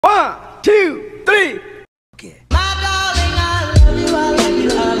1, 2, 3. Okay. My darling, I love you, I love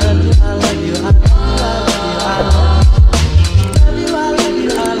you, I love you, I love you, I love you, I love you, I love you, I love you, I love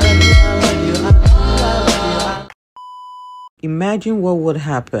you, I love you, I love you. Imagine what would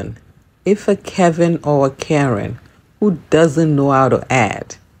happen if a Kevin or a Karen who doesn't know how to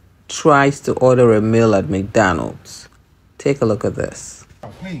add tries to order a meal at McDonald's. Take a look at this.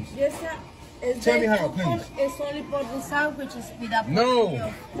 Please. Yes, sir. Tell me how, please. It's only for the sandwiches without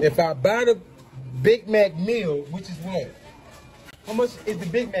No. If I buy the Big Mac meal, which is what? How much is the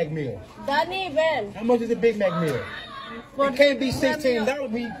Big Mac meal? Danny Ben. How much is the Big Mac meal? It can't be $16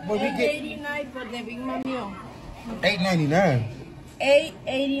 when we get $8.89 for the Big Mac meal. $8.99.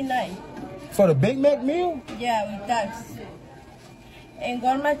 $8.89. For the Big Mac meal? Yeah, with tax. And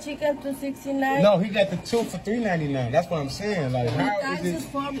gourmet chicken $2.69. No, he got the 2 for $3.99. That's what I'm saying. Like, how is Taxes it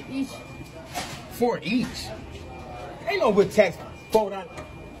for each. for each? Ain't no with tax $4.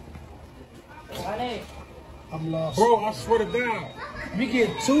 I'm lost. Bro, I swear to God, we get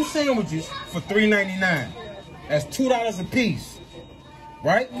 2 sandwiches for $3.99. That's $2 a piece.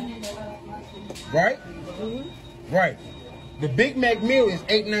 Right? Right? Mm-hmm. Right. The Big Mac meal is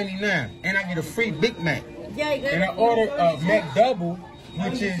 $8.99, and I get a free Big Mac. Yeah, you got And I order a Mac Double,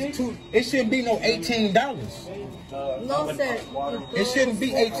 which is it shouldn't be no $18. No, sir. It shouldn't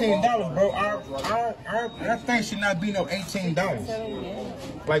be $18, bro. Our thing should not be no $18.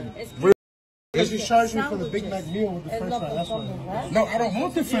 Like, real. Because you charge me for the Big Mac meal with the French fries. That's why. No, I don't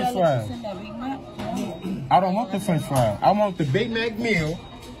want the French fries. I don't want the French fries. I want the Big Mac meal.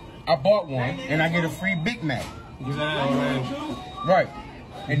 I bought one, and I get a free Big Mac. Right.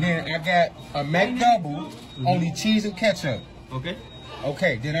 And then I got a Mac Double, only cheese and ketchup. Okay.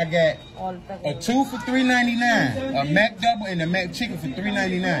 Okay, then I got a 2 for $3.99, a Mac Double and a Mac Chicken for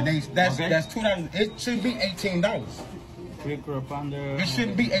 $3.99. That's $2. It should be $18. It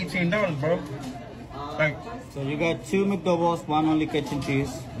shouldn't be $18, bro. Like, So you got 2 McDoubles, 1 only ketchup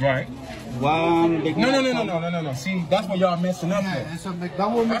cheese. right? 1 Big Mac. No. See, that's what y'all messing up at. It's a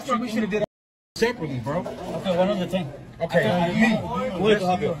McDouble. That's what we should have did separately, bro. Okay, one other thing. Okay, Wait,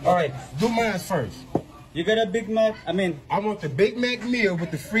 all right, do mine first. You got a Big Mac. I want the Big Mac meal with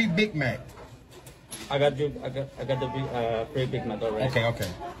the free Big Mac. I got the free Big Mac already. Okay.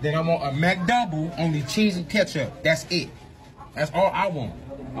 Then I want a Mac Double, only cheese and ketchup. That's it. That's all I want.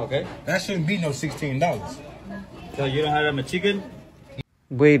 Okay. That shouldn't be no $16. So you don't have a chicken?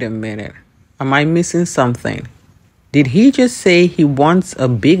 Wait a minute. Am I missing something? Did he just say he wants a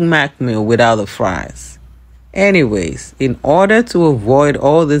Big Mac meal without the fries? Anyways, in order to avoid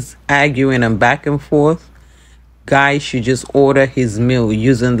all this arguing and back and forth, guys should just order his meal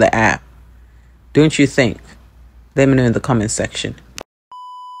using the app. Don't you think? Let me know in the comment section.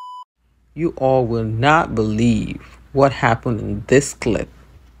 You all will not believe what happened in this clip.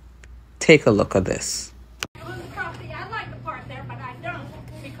 Take a look at this. I like the part there, but I don't,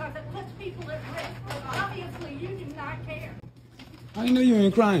 because it puts people at risk. Obviously, you do not care. I know you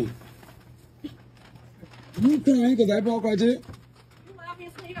ain't crying. You crying because I park right there? You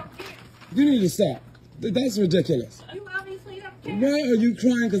obviously don't care. You need to stop. That's ridiculous. You obviously don't care. Why are you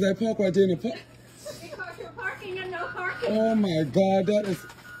crying because I park right there in the park? Because you're parking and no parking. Oh my God, that is...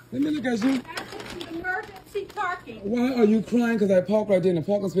 Let me look at you. That's emergency parking. Why are you crying because I park right there in the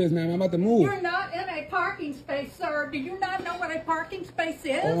parking space, ma'am? I'm about to move. You're not in a parking space, sir. Do you not know what a parking space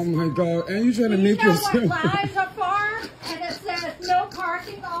is? Oh my God, and you trying to Do you make know yourself... what lines are for? And it says no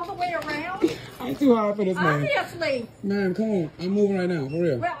parking all the way around? I'm too high for this, man. Obviously. Man, come on. I'm moving right now, for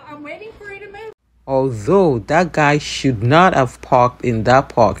real. Well, I'm waiting for you to move. Although that guy should not have parked in that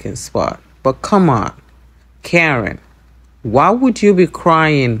parking spot. But come on, Karen, why would you be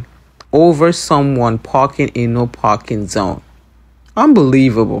crying over someone parking in no parking zone?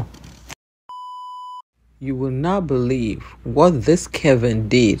 Unbelievable. You will not believe what this Kevin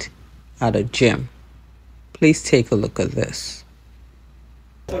did at a gym. Please take a look at this.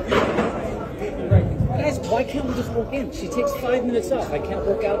 Guys, why can't we just walk in? She takes 5 minutes off. I can't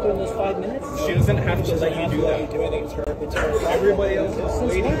work out during those 5 minutes? She doesn't have to let you do that. It's her. Everybody else is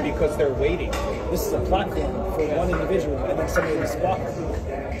waiting because they're waiting. This is a platform for one individual and then somebody to spot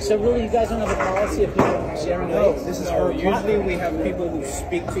her. So really, you guys don't have a policy of people sharing weights? This is her. Usually we have people who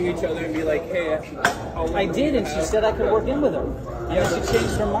speak to each other and be like, hey, I did, and she said I could work in with her. Yeah, she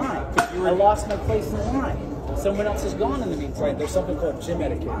changed her mind. I lost my place in the line. Someone else is gone in the meantime. Right, there's something called gym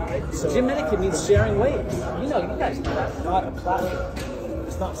etiquette, right? So Gym etiquette means sharing weights. You guys know that. not a platform.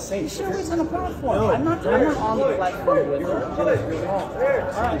 It's not safe. Share weights on a platform. I'm not on the platform with her. You're wrong.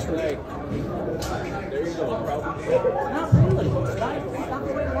 Alright. there you go. Not really. It's not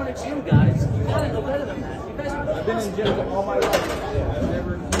the way to run a gym, guys. You gotta know better than that. You guys I've been in gyms all my life. I've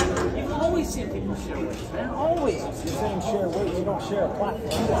never seen people share weights, man. Always. You're saying share weight, you don't share a platform.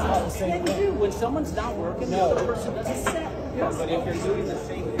 That's not the same Yeah, you thing. do. When someone's not working, the other person does a set. Yeah, but if you're doing the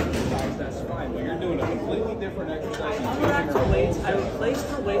same exercise, that's fine. But you're doing a completely different exercise. I come back to weights, I replace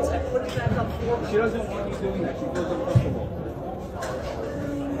her weights, I put it back up for her. She doesn't want you doing that. She feels uncomfortable.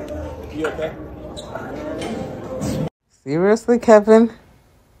 You okay? Seriously, Kevin?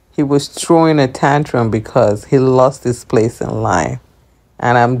 He was throwing a tantrum because he lost his place in line.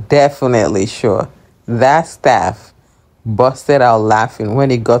 And I'm definitely sure that staff busted out laughing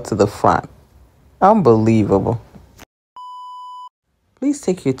when he got to the front. Unbelievable. Please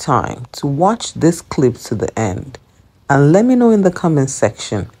take your time to watch this clip to the end and let me know in the comment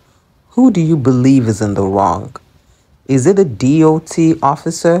section, who do you believe is in the wrong? Is it a DOT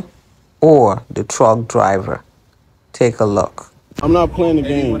officer or the truck driver? Take a look. I'm not playing the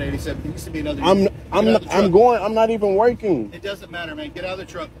game. 187. It used to be another. I'm not even working. It doesn't matter, man. Get out of the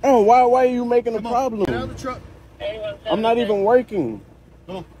truck. Oh, why are you making a problem? Get out of the truck. I'm not even working.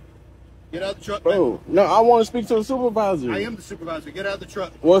 Come on. Get out of the truck, Bro, no, I want to speak to the supervisor. I am the supervisor. Get out of the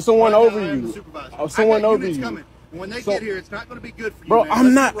truck. Well, someone over I am you. the supervisor. Oh, someone over units you. Coming. When they get here, it's not going to be good for you. Bro,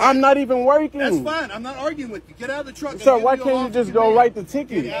 man. I'm not even working. That's fine. I'm not arguing with you. Get out of the truck. Sir, why can't you just go write the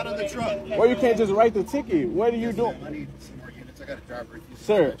ticket? Get out of the truck. Well, you can't just write the ticket. What are you doing? I need some more units. I got a driver.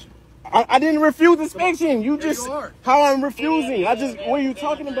 Sir, I didn't refuse inspection. You just, you are. how I'm refusing? What are you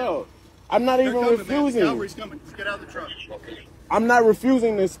talking about? I'm not even refusing. Cavalry's coming. Just get out of the truck. I'm not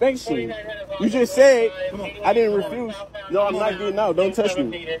refusing the inspection. You just said I didn't refuse. No, I'm not getting out. Don't touch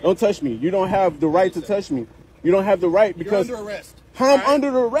me. Don't touch me. You don't have the right to touch me. You don't have the right because you're under arrest. I'm under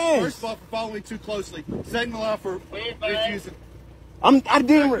arrest. First of all, for following too closely. Second of all, for refusing. I'm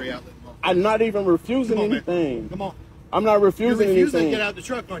not even refusing anything. Come on. I'm not refusing You're refusing anything. to get out of the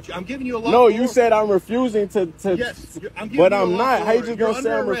truck, aren't you? I'm giving you a lot. No, you said I'm refusing to. Yes, but I'm not. How you just gonna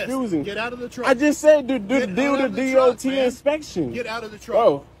say I'm refusing? Get out of the truck. I just said do the DOT inspection. Get out of the truck.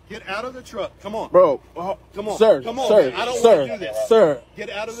 Bro. Get out of the truck. Come on. Bro. Come on. Sir. Come on. Sir. Man. I don't sir. want to do this. Sir. Get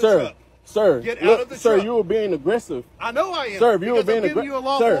out of the truck. Sir. Get out of the sir, truck. you were being aggressive. I know I am. Sir, you were being aggressive. You a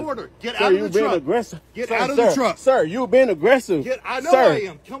lawful order. Get out of the truck. Being aggressive. Get out of the truck. Sir, you were being aggressive. I know I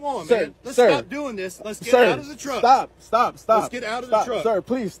am. Come on, man. Let's stop doing this. Let's get out of the truck. Stop. Let's get out of the truck. Sir,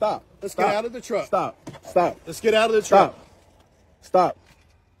 please stop. Let's get out of the truck. Stop. Let's get out of the truck. Stop.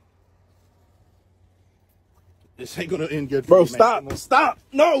 This ain't gonna end good for Bro, you, man. stop.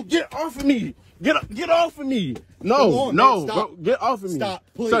 No, get off of me. Get off of me. No, bro, get off of me. Stop,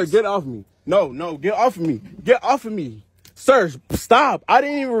 please. Sir, get off me. No, get off of me. Get off of me. Sir, stop. I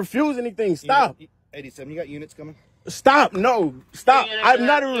didn't even refuse anything. Stop. 87, you got units coming? Stop. No, stop. I'm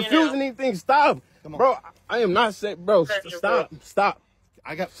not even refusing anything. Stop. Come on. Bro, I am not saying, bro, stop.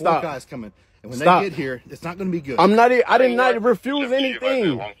 I got four guys coming. And when they get here, it's not going to be good. I did not refuse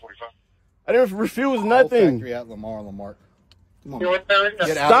anything. I didn't refuse nothing. Factory at Lamar. Come on.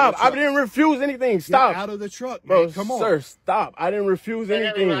 Get out. Stop. I didn't refuse anything. Stop. Get out of the truck, bro. Man. Come on. Sir, stop. I didn't refuse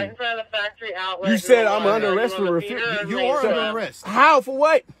anything. You said I'm under arrest for refusing. You are under arrest. How? For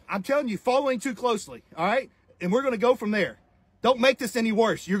what? I'm telling you, following too closely. All right? And we're going to go from there. Don't make this any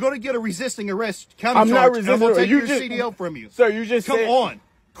worse. You're going to get a resisting arrest county charge. I'm not resisting. And we'll take your CDL from you. Sir, you just Come on.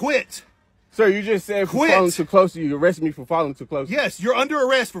 Quit. Sir, you just said for following too closely. You arrested me for following too closely. Yes, you're under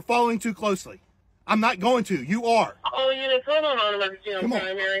arrest for following too closely. I'm not going to. You are. Oh, units, hold on, emergency on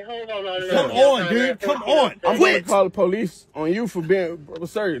primary. Hold on, Come on, dude. Come on. I'm going to call the police on you for being...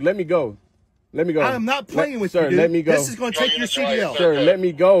 Sir, let me go. Let me go. I am not playing with you, you, dude. Let me go. This is going to take your CDL. Sir, let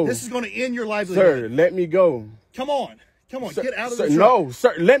me go. This is going to end your livelihood. Sir, let me go. Come on. Come on, sir, get out of the truck. No,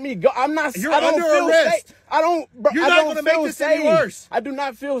 sir, let me go. I'm not... You're I don't under feel arrest. Safe. I don't... Bro, You're I not don't going to make this any worse. I do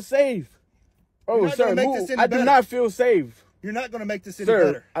not feel safe. Oh, sir, move. I do not feel safe. You're not going to make this any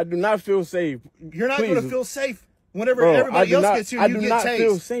better. I do not feel safe. You're not going to feel safe whenever everybody else gets here. You get tased. I do not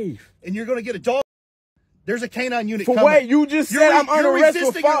feel safe. And you're going to get a dog. There's a canine unit for coming. What? You just said I'm under arrest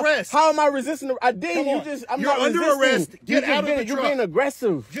for arrest. How am I resisting? I didn't. You just. I'm you're not under resisting. arrest. Get out of the truck. You're being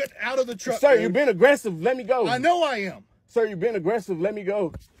aggressive. Get out of the truck, sir. You're being aggressive. Let me go. I know I am. Sir, you're being aggressive. Let me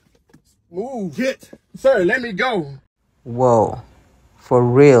go. Move. Get. Sir, let me go. Whoa. For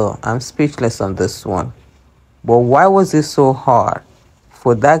real, I'm speechless on this one. But why was it so hard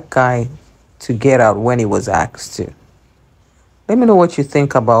for that guy to get out when he was asked to? Let me know what you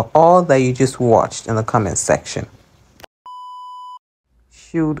think about all that you just watched in the comment section.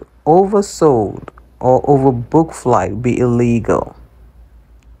 Should oversold or overbooked flight be illegal?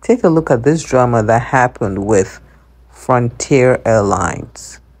 Take a look at this drama that happened with Frontier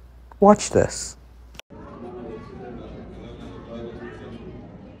Airlines. Watch this.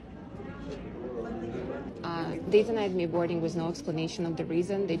 They denied me boarding with no explanation of the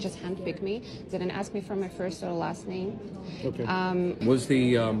reason. They just handpicked me. Didn't ask me for my first or last name. Okay. Was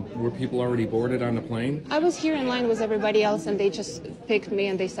the were people already boarded on the plane? I was here in line with everybody else, and they just picked me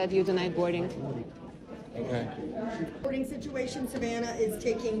and they said you denied boarding. Okay. Boarding situation, Savannah is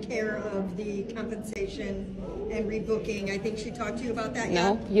taking care of the compensation and rebooking. I think she talked to you about that.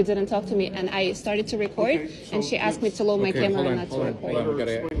 No, you didn't talk to me, and I started to record, and she asked me to load my camera and not to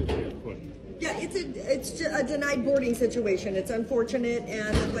record. Yeah, it's a denied boarding situation. It's unfortunate,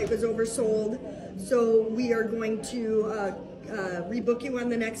 and the flight was oversold. So we are going to rebook you on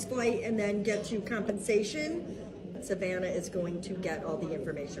the next flight and then get you compensation. Savannah is going to get all the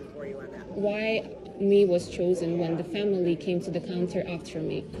information for you on that. Why me was chosen when the family came to the counter after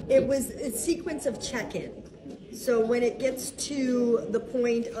me? It was a sequence of check-in. So when it gets to the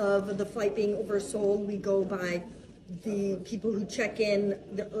point of the flight being oversold, we go by the people who check in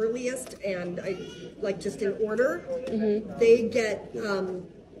the earliest and just in order. They get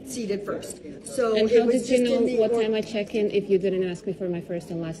seated first. So and it how was did you just know what time I check in if you didn't ask me for my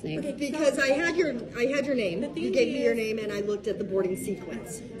first and last name? Because I had your name. You gave me your name, and I looked at the boarding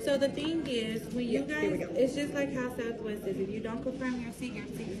sequence. So the thing is, when you guys, it's just like how Southwest is. If you don't confirm your seat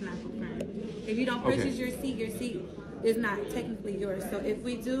is not confirmed. If you don't purchase your seat is not technically yours. So if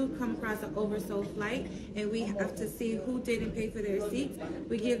we do come across an oversold flight and we have to see who didn't pay for their seats,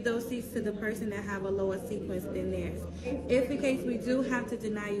 we give those seats to the person that have a lower sequence than theirs. If in case we do have to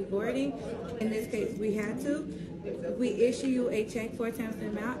deny you boarding, in this case we had to, we issue you a check 4 times the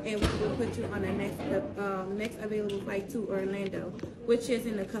amount and we will put you on the next available flight to Orlando, which is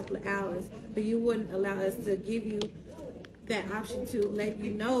in a couple of hours. But you wouldn't allow us to give you that option to let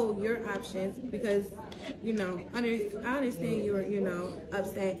you know your options because, I understand you're,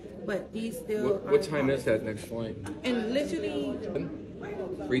 upset, but these still What time is that next flight? And literally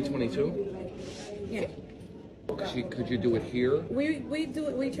 3:22? Yeah. Could you do it here? We do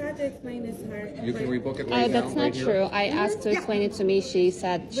it. We tried to explain this to her. You can rebook it right now. That's not true. I asked to explain it to me. She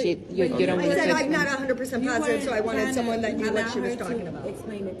said you don't want to. I said I'm not 100% positive, so I wanted someone that knew what she was talking about.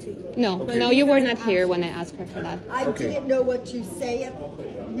 Explain it to you. No, you were not here when I asked her for that. I didn't know what to say.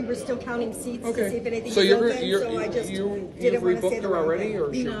 We were still counting seats to see if anything was open, so I just didn't want to say the wrong already,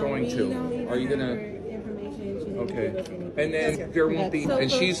 or you're going to? Are you gonna? Okay. And then there won't be.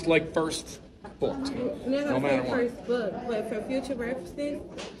 And she's like first booked, no matter what. First book, but for future references,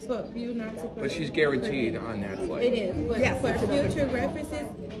 you not to. But she's guaranteed on that flight. It is. But for future references,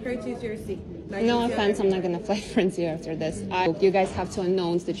 purchase your seat. No offense, I'm not gonna fly Frontier after this. You guys have to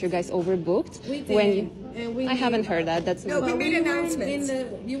announce that you guys overbooked. We did. I haven't heard that. That's no. We made announcements.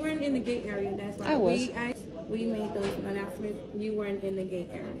 You weren't in the gate area. That's why I was. We made those announcements. You weren't in the gate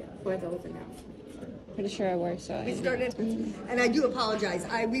area for those announcements. Pretty sure I were. So we started, and I do apologize.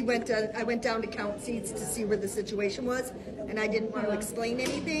 I went down to count seats to see where the situation was, and I didn't want to explain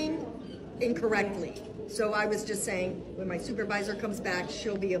anything incorrectly. So I was just saying, when my supervisor comes back,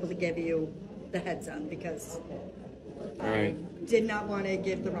 she'll be able to give you the heads up because I did not want to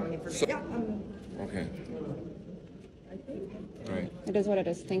give the wrong information. Okay. All right. It is what it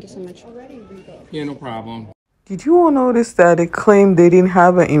is. Thank you so much. Yeah, no problem. Did you all notice that they claimed they didn't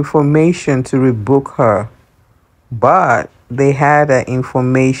have the information to rebook her, but they had the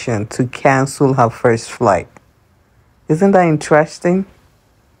information to cancel her first flight? Isn't that interesting?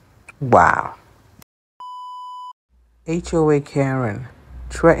 Wow. HOA Karen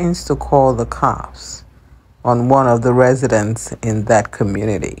threatens to call the cops on one of the residents in that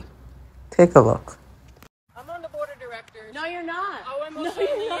community. Take a look. I'm on the board of directors. No, you're not. Oh, I'm no,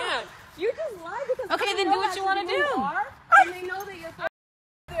 you're not. You just lied because Okay, then do what you want to do. And they know that you're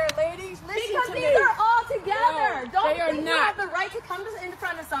There, ladies, listen because to these me. are all together. No, Don't they are think not. you have the right to come in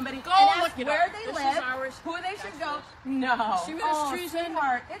front of somebody Go and look ask it where up. they This live, is ours. who they should go. No. See where those trees in?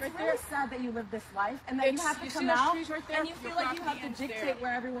 sweetheart, it's Right really there? sad that you live this life and that you It's- have to you see come those out trees right there? and you feel Your like you have property to ends dictate there.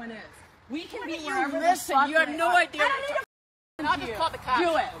 where everyone is. We can be You wherever listen, the fuck you have we no are. idea. I don't need And I'll just call the cops.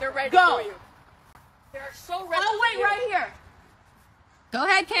 Do it. They're ready Go. for you. They're so ready. I'll wait for you. right here. Go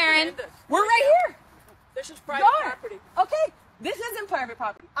ahead, Karen. We're right here. This is private property. Okay. This isn't private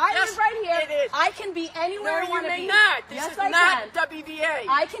property. I Yes, live right here. it is. I can be anywhere No, I you want to may be. not. This yes, is I not can. WVA.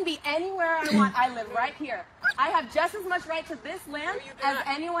 I can be anywhere I want. I live right here. I have just as much right to this land you do as not.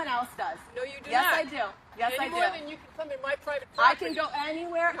 anyone else does. No, you do yes, not. I do. Yes, Any I do. more than you can come in my private I property. can go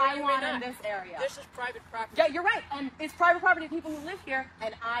anywhere No, I you may want not. in this area. This is private property. Yeah, you're right. And it's private property of people who live here,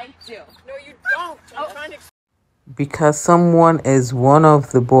 and I do. No, you don't. I'm trying to. Because someone is one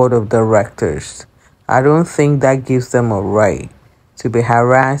of the board of directors, I don't think that gives them a right to be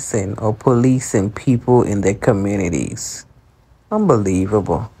harassing or policing people in their communities.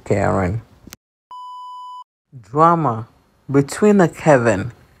 Unbelievable, Karen. Drama between a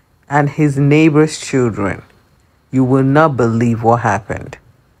Kevin and his neighbor's children. You will not believe what happened.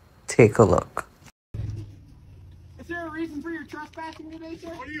 Take a look. Is there a reason for your trespassing today, sir?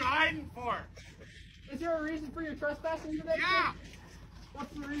 What are you hiding for? Is there a reason for your trespassing today? Yeah. Sir?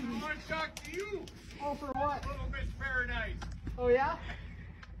 What's the reason? I want to talk to you. Oh, for what? Little Miss Paradise. Oh, yeah?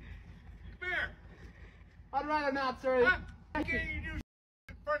 Come here. I'd rather not, sir. Huh? Why can't you do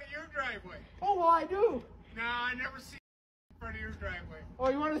in front of your driveway? Oh, well, I do. No, I never see in front of your driveway. Oh,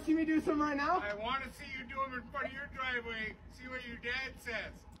 you want to see me do some right now? I want to see you do them in front of your driveway. See what your dad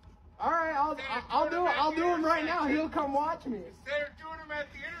says. All right, I'll do them right now. He'll come watch me. Instead of doing them at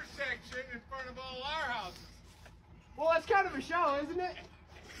the intersection in front of all our houses. Well, that's kind of a show, isn't it?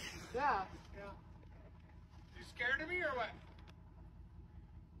 Yeah. Yeah. You scared of me or what?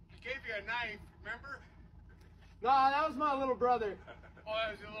 He gave you a knife, remember? No, that was my little brother. Oh,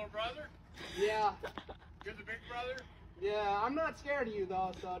 that was your little brother? Yeah. You're the big brother? Yeah, I'm not scared of you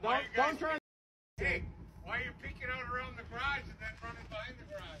though, so don't try. Hey, why are you peeking out around the garage and then running behind the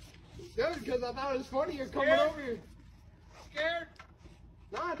garage? Dude, because I thought it was funny. You're coming Scared? over here. Scared?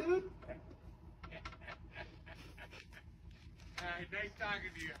 Nah, dude. Alright, nice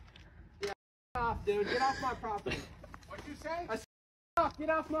talking to you. Yeah, get off, dude. Get off my property. What'd you say? I said, get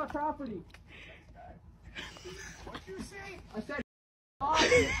off my property. What'd you say? I said,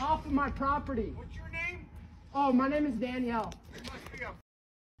 get off of my property. What's your name? Oh, my name is Danielle. You must be a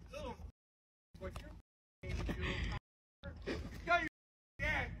little. What's your name? You little. Tell your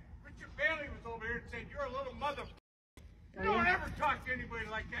dad, Richard Bailey was over here and said you're a little mother. You don't ever talk to anybody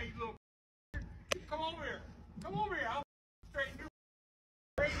like that, you little. Come over here. Come over here. I'll straighten you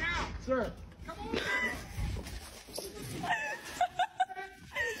right now. Sir. Come over here.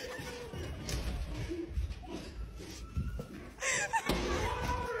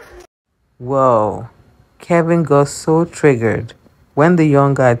 Whoa. Kevin got so triggered when the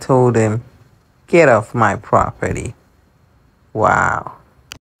young guy told him, "Get off my property." Wow.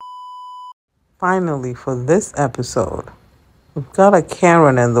 Finally, for this episode, we've got a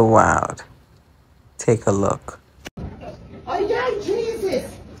Karen in the wild. Take a look. Oh, yeah,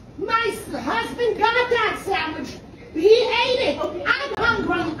 Jesus. My husband got that sandwich. He ate it. I'm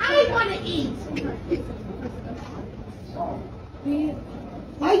hungry. I want to eat.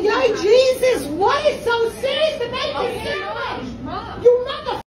 Oh, yeah, Jesus. What is so serious to make this sandwich? You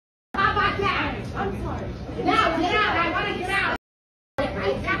mother. How about that? I'm sorry. Now, get out. I want to get out. I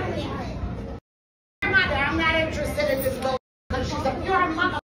gotta leave. I'm not interested in this little because she's a pure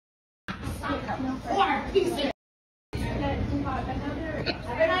mother. Poor piece of.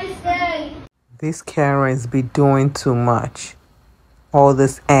 Have a nice day. These Karens be doing too much. All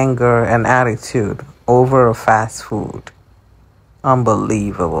this anger and attitude over a fast food.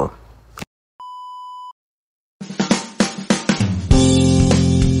 Unbelievable.